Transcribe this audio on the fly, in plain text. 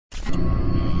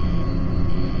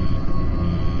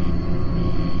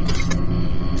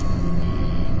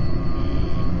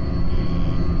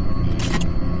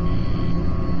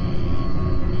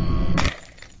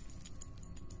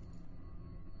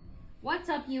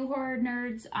you horror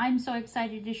nerds? I'm so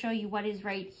excited to show you what is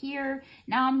right here.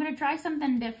 Now I'm going to try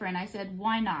something different. I said,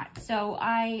 why not? So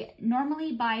I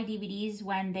normally buy DVDs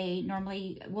when they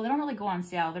normally, well, they don't really go on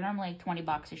sale. They're normally like 20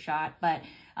 bucks a shot, but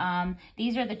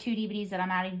these are the two DVDs that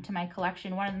I'm adding to my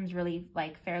collection. One of them is really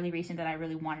like fairly recent that I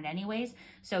really wanted anyways.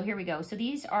 So here we go. So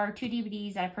these are two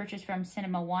DVDs that I purchased from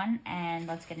Cinema One, and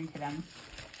let's get into them.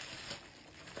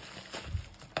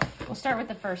 We'll start with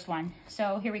the first one.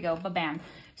 So here we go, ba-bam.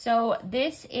 So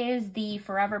this is the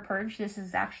Forever Purge. This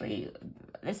actually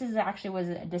was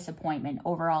a disappointment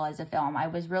overall as a film. I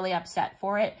was really upset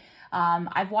for it.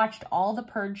 I've watched all the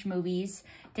Purge movies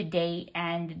to date,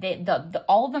 and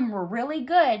all of them were really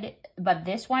good, but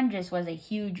this one just was a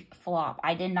huge flop.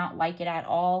 I did not like it at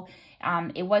all.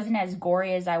 It wasn't as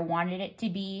gory as I wanted it to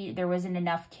be. There wasn't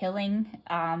enough killing.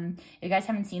 If you guys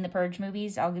haven't seen the Purge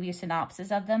movies, I'll give you a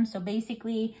synopsis of them. So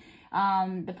basically,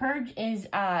 the Purge is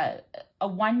a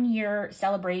 1-year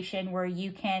celebration where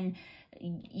you can,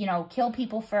 you know, kill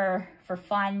people for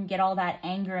fun, get all that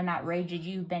anger and that rage that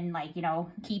you've been, like, you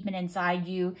know, keeping inside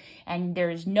you. And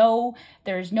there's no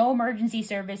emergency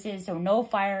services, so no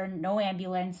fire, no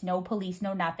ambulance, no police,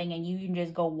 no nothing, and you can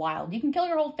just go wild. You can kill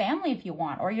your whole family if you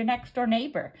want, or your next door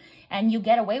neighbor, and you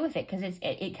get away with it because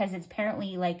it's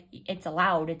apparently, like, it's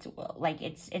allowed. It's like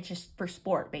it's just for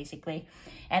sport basically,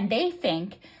 and they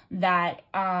think that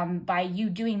by you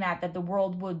doing that the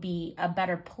world would be a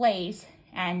better place,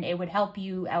 and it would help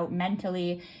you out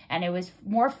mentally, and it was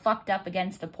more fucked up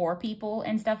against the poor people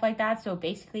and stuff like that. So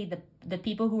basically the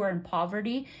people who were in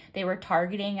poverty, they were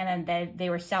targeting, and then they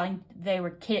were selling, they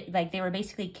were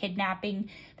basically kidnapping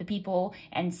the people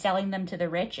and selling them to the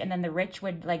rich, and then the rich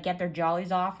would like get their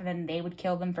jollies off, and then they would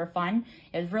kill them for fun.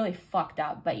 It was really fucked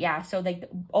up. But yeah, so like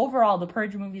overall the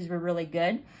Purge movies were really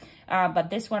good, but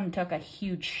this one took a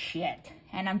huge shit,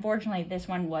 and unfortunately this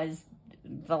one was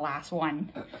the last one.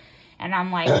 And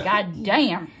I'm like, God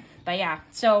damn. But yeah,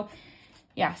 so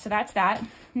that's that.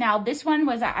 Now this one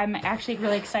was, I'm actually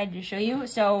really excited to show you.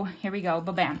 So here we go,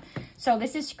 ba-bam. So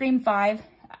this is Scream 5.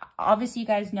 Obviously you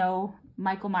guys know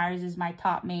Michael Myers is my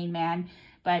top main man,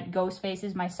 but Ghostface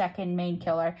is my second main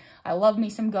killer. I love me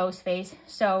some Ghostface.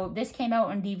 So this came out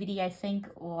on DVD, I think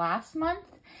last month.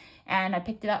 And I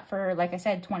picked it up for, like I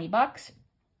said, 20 bucks.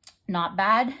 Not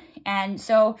bad. And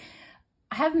so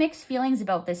I have mixed feelings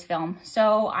about this film.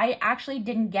 So I actually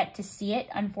didn't get to see it,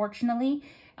 unfortunately,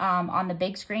 on the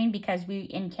big screen, because we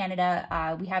in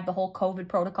Canada, we have the whole COVID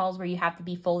protocols where you have to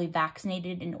be fully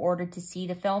vaccinated in order to see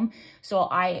the film. So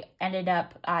I ended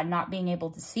up not being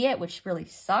able to see it, which really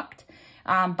sucked.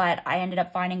 But I ended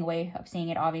up finding a way of seeing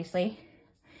it, obviously.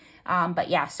 But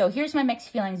yeah, so here's my mixed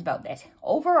feelings about this.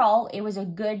 Overall, it was a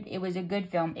good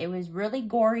film. It was really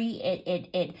gory.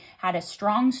 It had a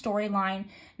strong storyline.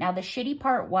 Now, the shitty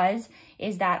part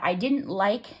is that I didn't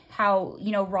like how,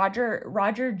 you know,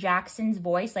 Roger Jackson's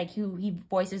voice, like who he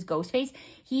voices Ghostface,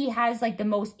 he has like the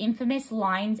most infamous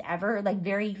lines ever, like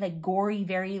very like gory,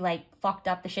 very like fucked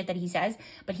up, the shit that he says,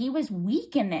 but he was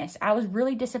weak in this. I was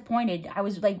really disappointed. I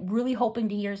was like really hoping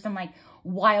to hear some like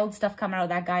wild stuff coming out of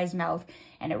that guy's mouth,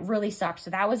 and it really sucked. So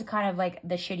that was kind of like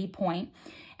the shitty point.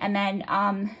 And then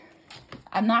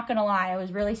I'm not gonna lie, I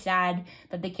was really sad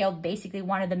that they killed basically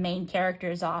one of the main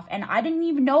characters off, and I didn't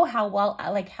even know how well,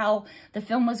 like how the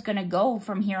film was gonna go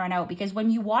from here on out, because when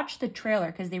you watch the trailer,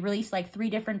 because they released like 3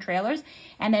 different trailers,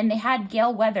 and then they had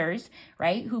Gail Weathers,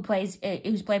 right,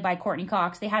 who's played by Courtney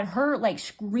Cox. They had her like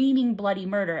screaming bloody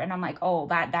murder, and I'm like, oh,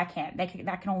 that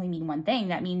can only mean one thing.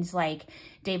 That means like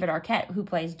David Arquette, who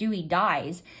plays Dewey,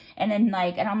 dies. And then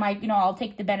like, and I'm like, you know, I'll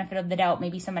take the benefit of the doubt.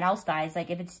 Maybe someone else dies. Like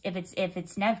if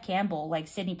it's Neve Campbell, like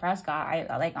Sidney Prescott,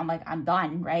 I'm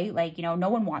done, right? Like, you know, no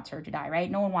one wants her to die, right?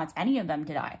 No one wants any of them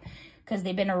to die, because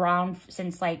they've been around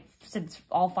since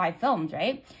all 5 films,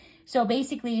 right? So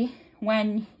basically,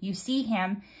 when you see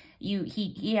him,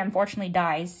 he unfortunately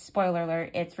dies. Spoiler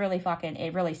alert. It's really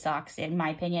it really sucks, in my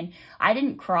opinion. I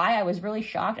didn't cry. I was really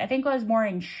shocked. I think I was more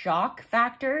in shock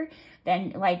factor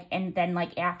than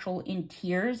actual in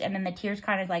tears. And then the tears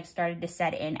kind of like started to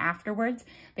set in afterwards,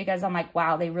 because I'm like,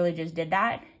 wow, they really just did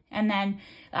that. And then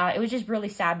it was just really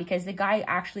sad, because the guy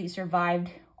actually survived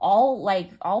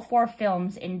all 4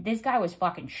 films, and this guy was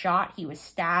fucking shot. He was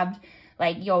stabbed.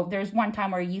 Like, yo, there's one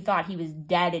time where you thought he was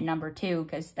dead in number 2,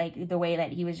 because like the way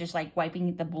that he was just like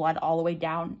wiping the blood all the way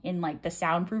down in like the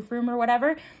soundproof room or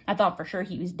whatever, I thought for sure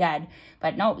he was dead.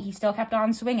 But no, he still kept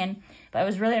on swinging. But it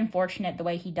was really unfortunate the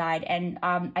way he died. And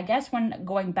I guess when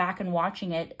going back and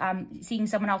watching it, seeing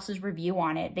someone else's review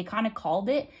on it, they kind of called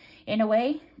it in a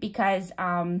way, because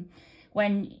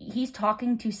when he's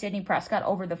talking to Sidney Prescott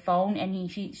over the phone,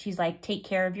 and she's like, take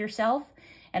care of yourself,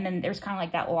 and then there's kind of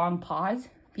like that long pause.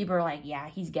 people were like, yeah,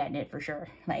 he's getting it for sure.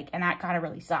 Like, and that kind of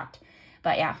really sucked.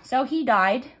 But yeah, so he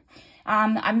died.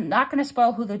 I'm not going to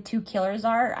spoil who the two killers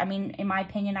are. I mean, in my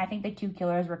opinion, I think the two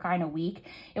killers were kind of weak.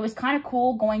 It was kind of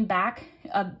cool going back.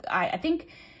 I think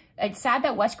it's sad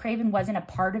that Wes Craven wasn't a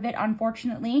part of it,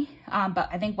 unfortunately. But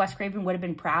I think Wes Craven would have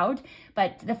been proud.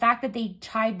 But the fact that they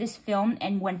tied this film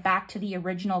and went back to the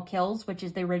original kills, which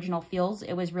is the original feels,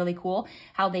 it was really cool.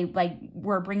 How they like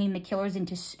were bringing the killers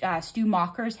into Stu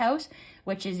Macher's house,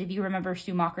 which is, if you remember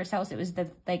Stu Macher's house, it was the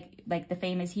like the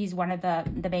famous, he's one of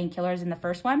the main killers in the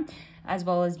first one, as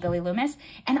well as Billy Loomis.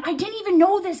 And I didn't even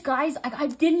know this, guys. I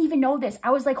didn't even know this.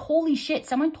 I was like, holy shit,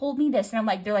 someone told me this. And I'm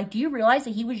like, they're like, do you realize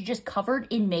that he was just covered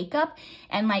in makeup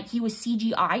and like he was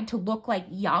CGI'd to look like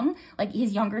young, like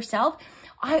his younger self?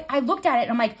 I looked at it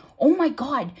and I'm like, oh my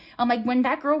God. I'm like, when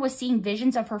that girl was seeing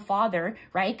visions of her father,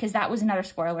 right? Because that was another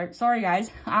spoiler. Sorry, guys.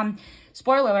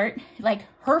 Spoiler alert. Like,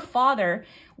 her father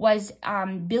was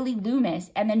Billy Loomis.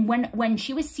 And then when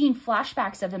she was seeing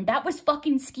flashbacks of him, that was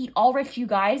fucking Skeet Ulrich, you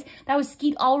guys. That was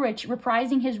Skeet Ulrich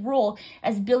reprising his role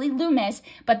as Billy Loomis,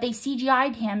 but they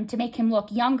CGI'd him to make him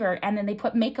look younger, and then they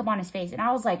put makeup on his face. And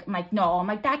I was like, no, I'm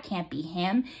like, that can't be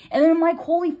him. And then I'm like,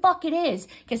 holy fuck, it is.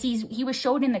 Because he was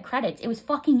showed in the credits. It was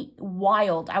fucking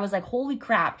wild. I was like, holy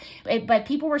crap. But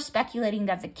people were speculating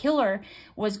that the killer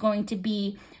was going to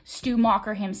be Stu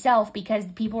Macher himself, because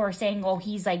people were saying, oh,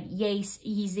 he's like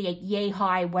yay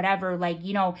high, whatever, like,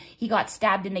 you know, he got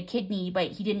stabbed in the kidney, but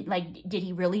he didn't, like, did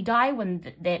he really die when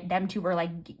them two were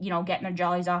like, you know, getting their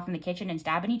jollies off in the kitchen and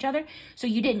stabbing each other? So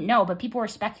you didn't know, but people were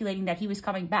speculating that he was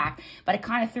coming back. But it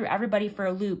kind of threw everybody for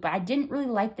a loop. But I didn't really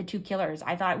like the two killers.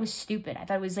 I thought it was stupid. I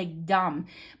thought it was like dumb.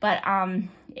 But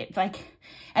it's like,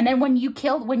 and then when you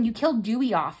killed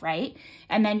Dewey off, right?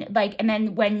 And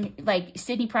then when like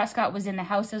Sidney Prescott was in the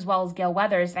house, as well as Gail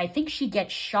Weathers, and I think she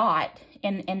gets shot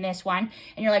in this one,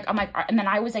 and you're like, I'm like, and then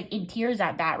I was like in tears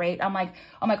at that, right? I'm like,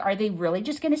 are they really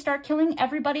just gonna start killing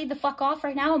everybody the fuck off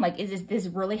right now? I'm like, is this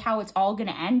really how it's all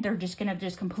gonna end? They're just gonna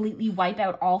completely wipe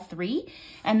out all three?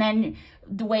 And then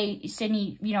the way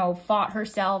Sydney, you know, fought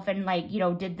herself and like, you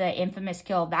know, did the infamous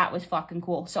kill, that was fucking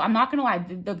cool. So I'm not gonna lie,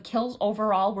 the kills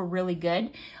overall were really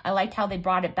good. I liked how they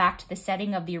brought it back to the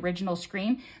setting of the original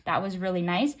Scream. That was really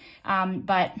nice.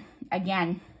 But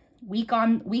again, weak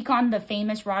on the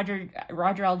famous Roger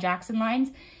L. Jackson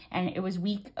lines, and it was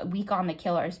weak on the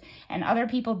killers. And other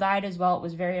people died as well. It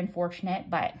was very unfortunate,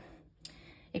 but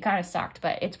it kind of sucked,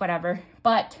 but it's whatever.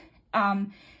 But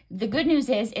the good news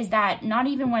is that not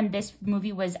even when this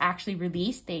movie was actually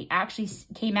released, they actually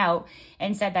came out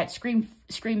and said that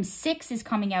Scream 6 is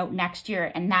coming out next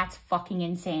year, and that's fucking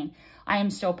insane. I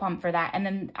am so pumped for that. And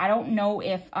then I don't know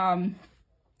if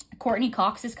Courtney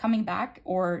Cox is coming back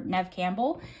or Neve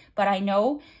Campbell, but I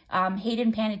know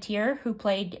Hayden Panettiere, who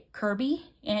played Kirby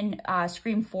in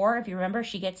Scream 4, if you remember,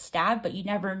 she gets stabbed, but you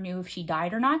never knew if she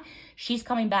died or not. She's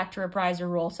coming back to reprise her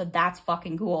role, so that's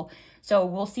fucking cool. So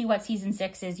we'll see what season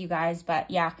 6 is, you guys. But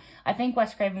yeah, I think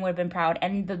Wes Craven would have been proud.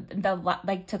 And the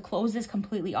like, to close this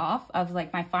completely off of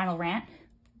like my final rant,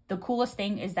 the coolest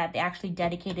thing is that they actually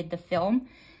dedicated the film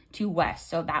to Wes,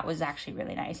 so that was actually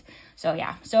really nice. So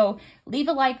yeah, so leave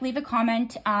a like, leave a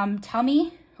comment, tell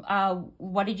me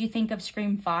what did you think of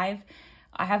Scream 5.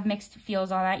 I have mixed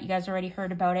feels on that. You guys already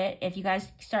heard about it. If you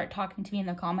guys start talking to me in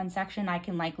the comment section, I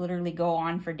can like literally go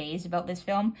on for days about this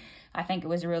film. I think it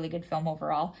was a really good film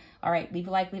overall. All right, leave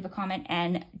a like, leave a comment,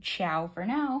 and ciao for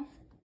now.